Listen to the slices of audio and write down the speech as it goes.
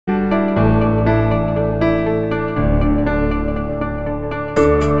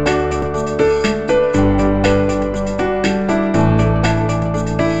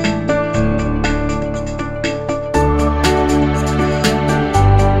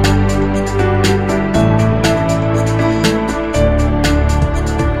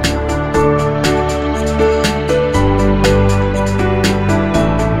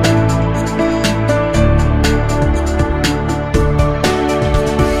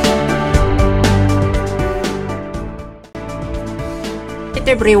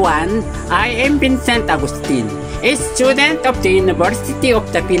everyone, I am Vincent Agustin, a student of the University of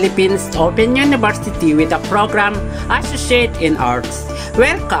the Philippines Open University with a program Associate in Arts.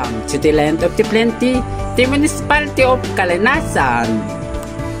 Welcome to the Land of the Plenty, the Municipality of Calanasan.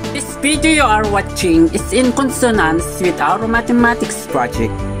 This video you are watching is in consonance with our mathematics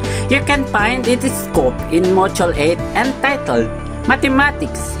project. You can find its scope in Module 8 entitled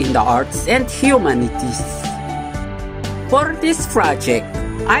Mathematics in the Arts and Humanities. For this project,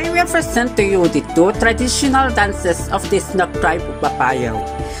 I will present to you the two traditional dances of the Snake tribe of UPOU,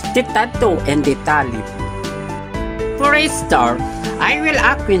 the Taddo and the Talip. For a start, I will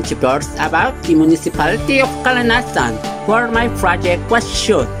acquaint you first about the municipality of Calanasan, where my project was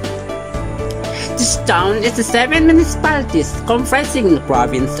shot. This town is 7 municipalities comprising the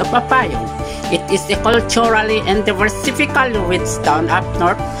province of UPOU. It is a culturally and diversifically rich town up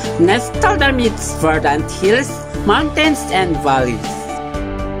north, nestled amidst verdant hills, mountains, and valleys.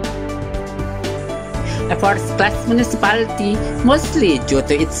 A first-class municipality, mostly due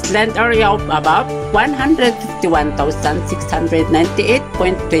to its land area of about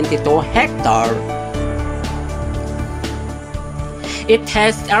 151,698.22 hectares. It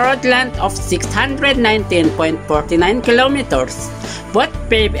has a road length of 619.49 kilometers, both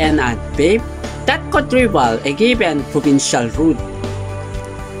paved and unpaved, that could rival a given provincial route.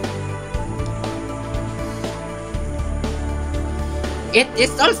 It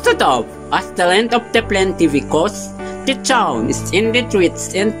is also dubbed as the Land of the Plenty because the town is indeed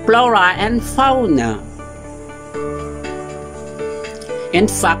rich in flora and fauna. In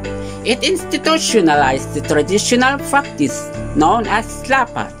fact, it institutionalized the traditional practice known as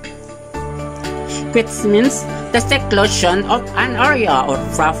lapat, which means the seclusion of an area or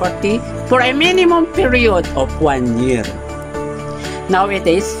property for a minimum period of 1 year.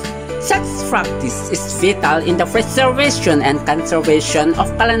 Nowadays, such practice is vital in the preservation and conservation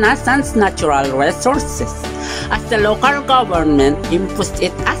of Calanasan's natural resources, as the local government imposed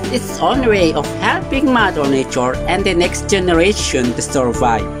it as its own way of helping Mother Nature and the next generation to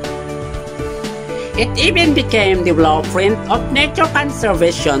survive. It even became the blueprint of nature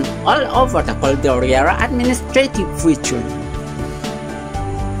conservation all over the Caldera administrative region.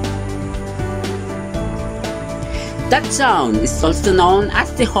 That town is also known as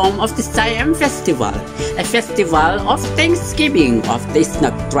the home of the Siam Festival, a festival of Thanksgiving of the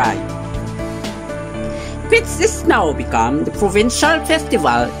Snake tribe, which is now become the provincial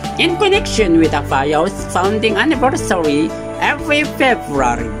festival in connection with UPOU's founding anniversary every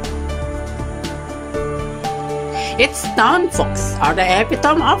February. Its town folks are the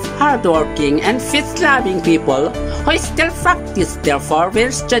epitome of hardworking and peace-loving people who still practice their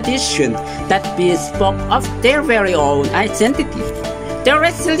forebears' tradition that bespoke of their very own identity. The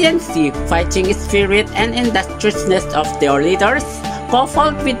resiliency, fighting spirit, and industriousness of their leaders,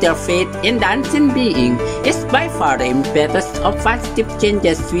 coupled with their faith in the unseen being, is by far the impetus of positive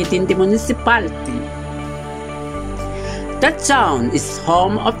changes within the municipality. The town is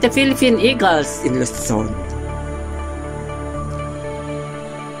home of the Philippine Eagles in Luzon.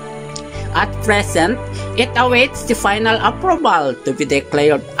 At present, it awaits the final approval to be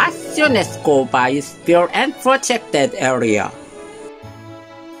declared as UNESCO Biosphere and Protected Area.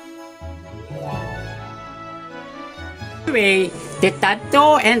 Anyway, the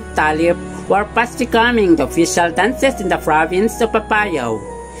Taddo and Talip were fast becoming the official dances in the province of UPOU.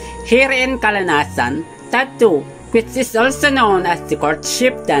 Here in Calanasan, Taddo, which is also known as the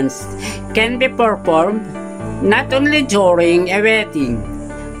courtship dance, can be performed not only during a wedding,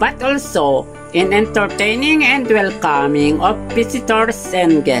 but also in entertaining and welcoming of visitors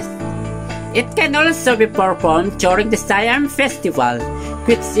and guests. It can also be performed during the Siam Festival,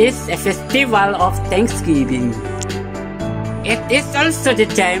 which is a festival of Thanksgiving. It is also the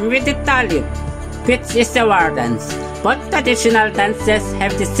time with the Talip, which is a war dance. Both traditional dances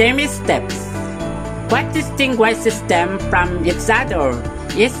have the same steps. What distinguishes them from each other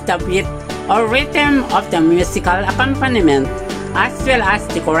is the beat or rhythm of the musical accompaniment, as well as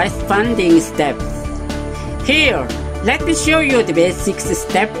the corresponding steps. Here, let me show you the basic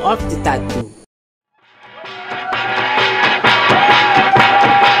step of the Taddo.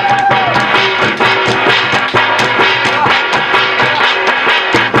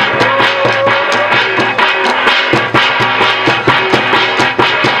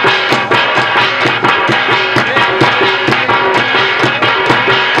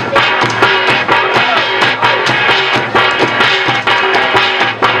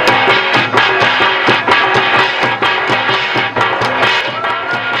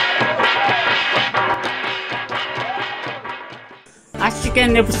 you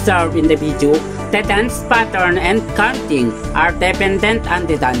can observe in the video, the dance pattern and counting are dependent on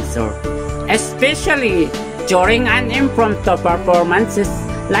the dancer, especially during an impromptu performances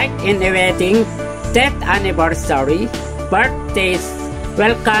like in a wedding, death anniversary, birthdays,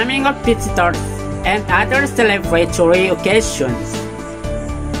 welcoming of visitors, and other celebratory occasions.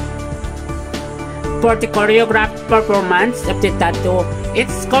 For the choreographed performance of the Taddo,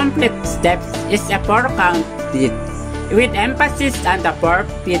 its complete steps is a 4-count beat, with emphasis on the 4th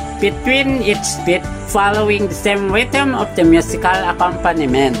beat between each beat following the same rhythm of the musical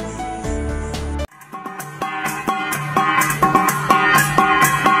accompaniment.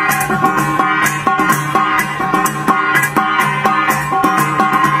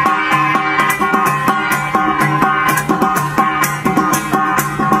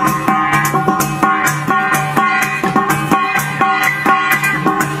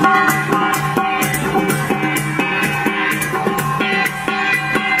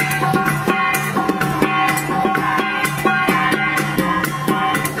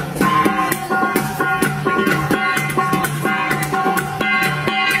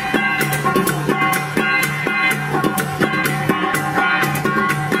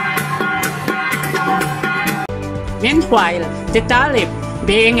 Meanwhile, the Talip,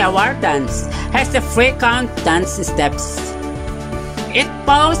 being a war dance, has a 3-count dance steps. It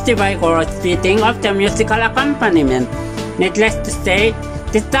follows the vigorous beating of the musical accompaniment. Needless to say,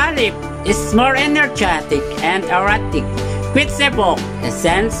 the Talip is more energetic and erratic, which evoke a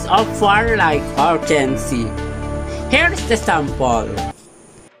sense of warlike urgency. Here's the sample.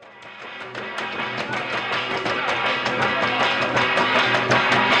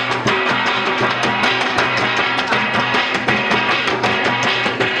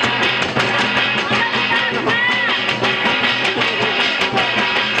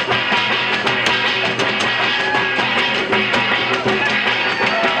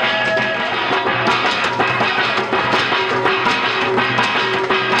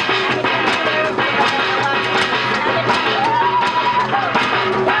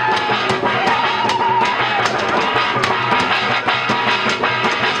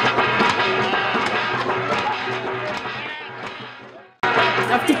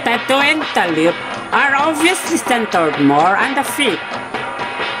 Of the Taddo and Talip are obviously centered more on the feet.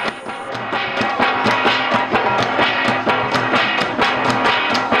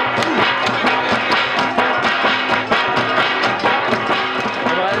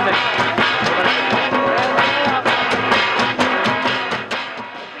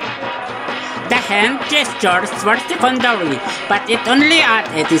 The hand gestures were secondary, but it only adds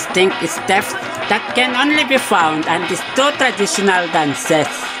a distinct step that can only be found on these 2 traditional dances.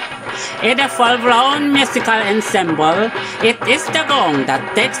 In a full-blown musical ensemble, it is the gong that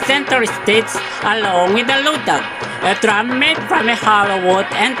takes center stage along with the ludak, a drum made from a hollow wood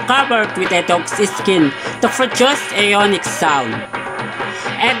and covered with a dog's skin to produce a unique sound.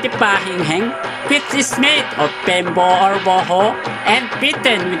 And the pahingheng, which is made of bamboo or boho and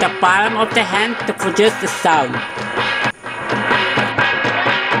beaten with the palm of the hand to produce the sound.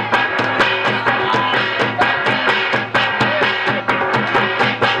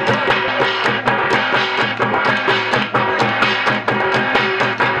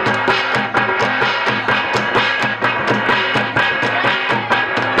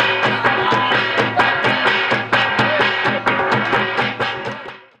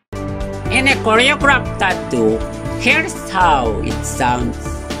 In a choreographed Taddo, here's how it sounds.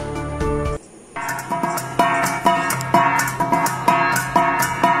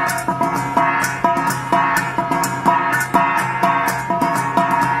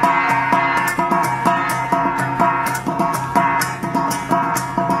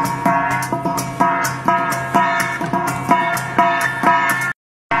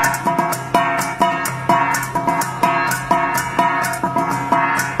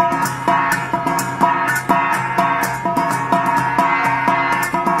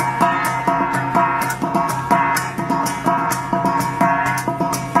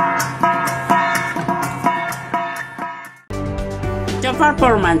 The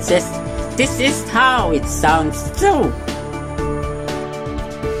performances, this is how it sounds too.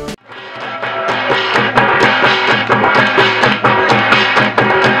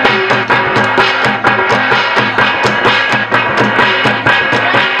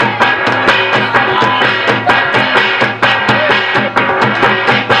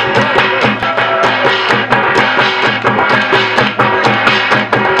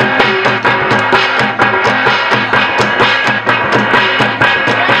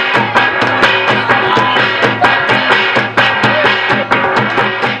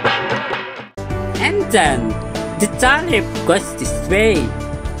 Then, The Talip goes this way.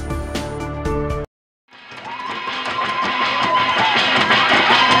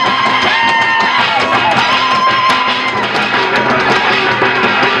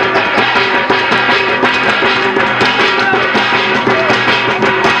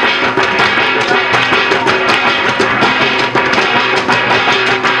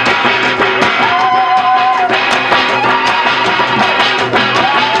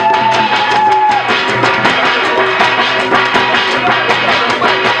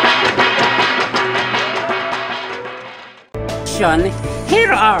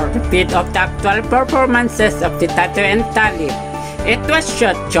 Here are a bit of the actual performances of the Taddo and Talip. It was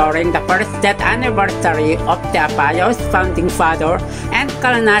shot during the first death anniversary of the UPOU's founding father and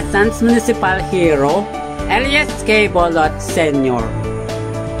Kalanasan's municipal hero, Elias K. Bolot Sr.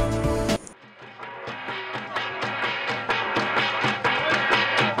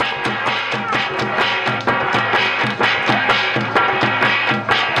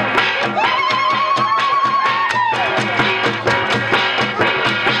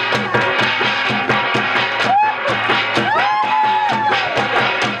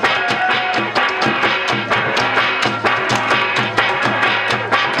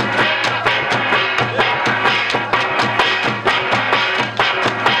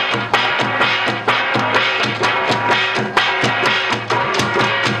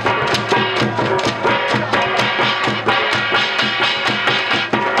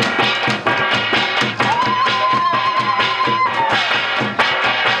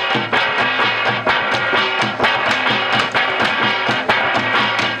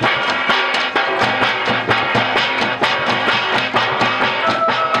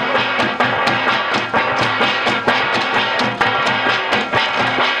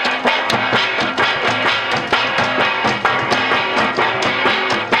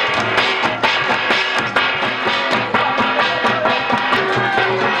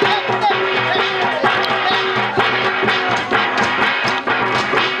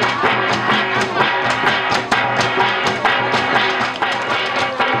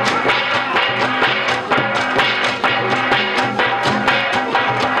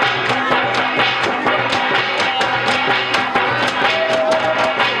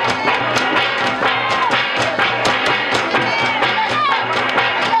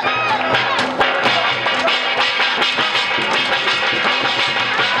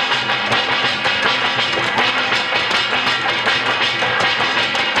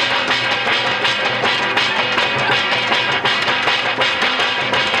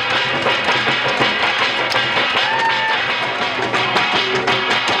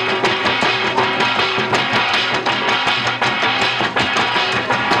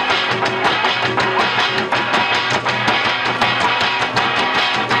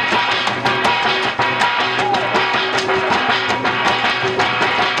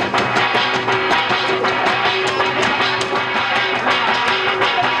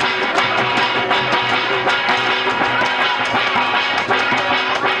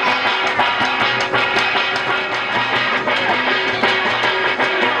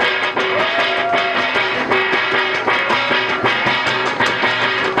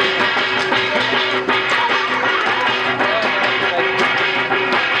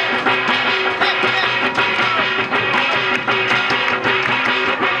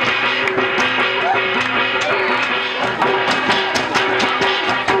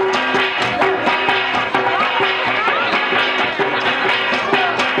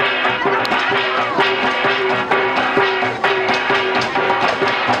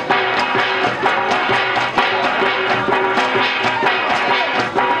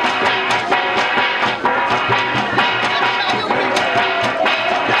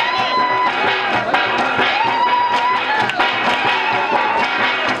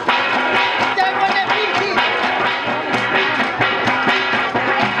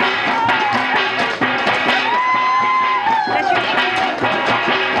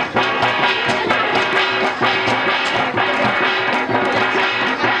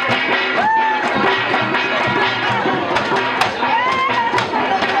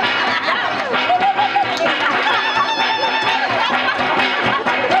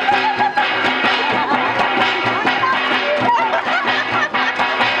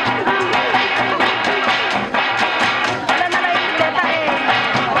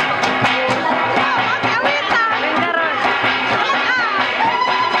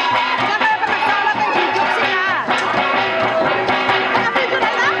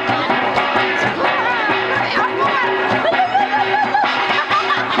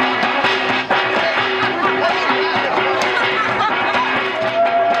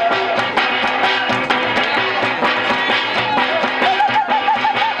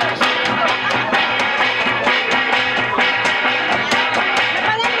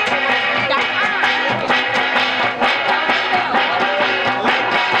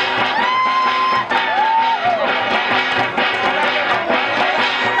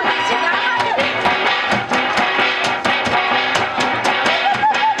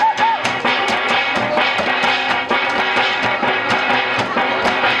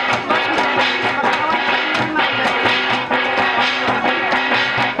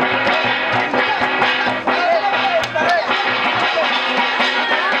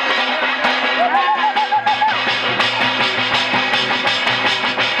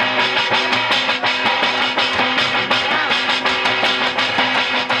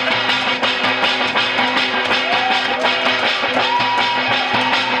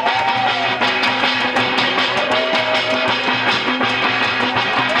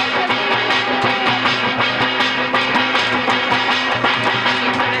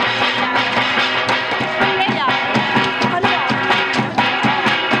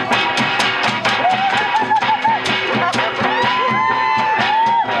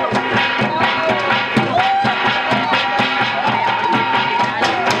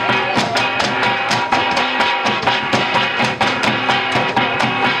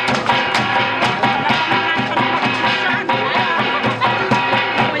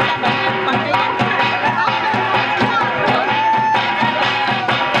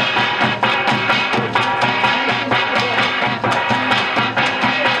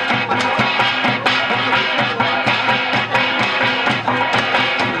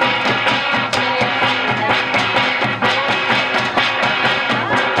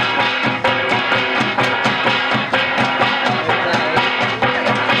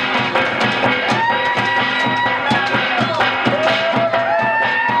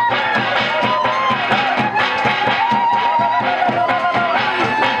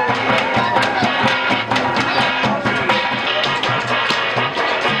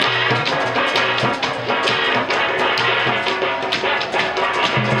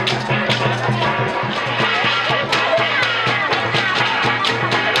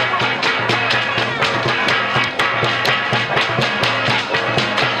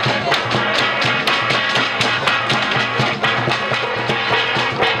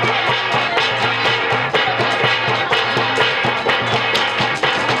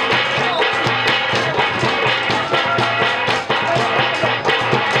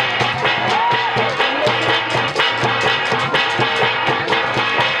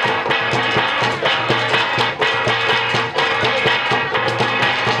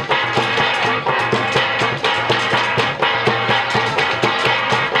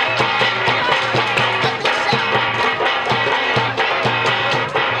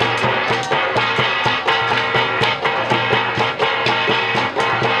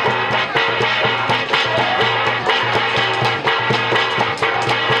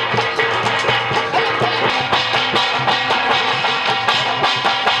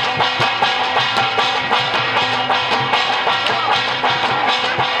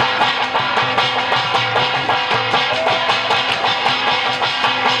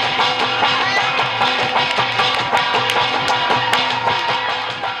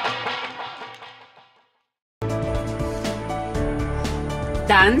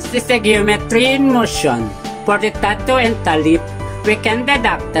 Dance is a geometry in motion. For the Taddo and Talip, we can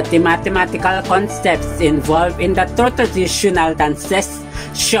deduct that the mathematical concepts involved in the two traditional dances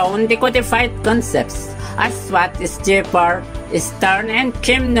shown the codified concepts as what is deeper, Stern and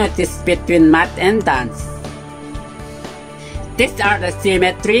Kim noticed between math and dance. These are the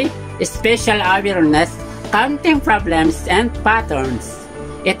symmetry, spatial awareness, counting problems, and patterns.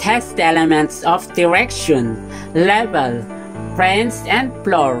 It has the elements of direction, level, frames, and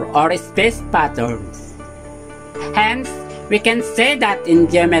floor or space patterns. Hence, we can say that in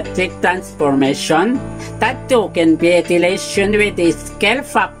geometric transformation, Taddo can be a dilation with a scale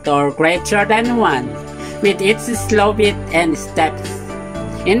factor greater than 1, with its slow beat and steps.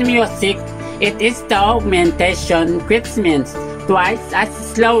 In music, it is the augmentation, which means twice as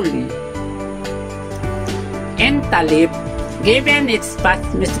slowly. In Talip, given its fast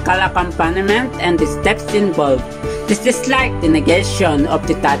musical accompaniment and the steps involved, this is like the negation of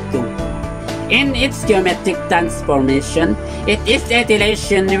the Taddo. In its geometric transformation, it is a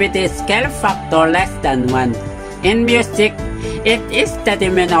dilation with a scale factor less than 1. In music, it is the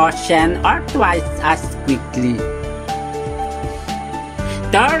diminution or twice as quickly.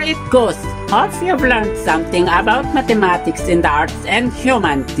 There it goes. Hope you've learned something about mathematics in the arts and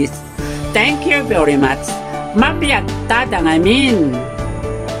humanities. Thank you very much. Mabiyag tada ngamin!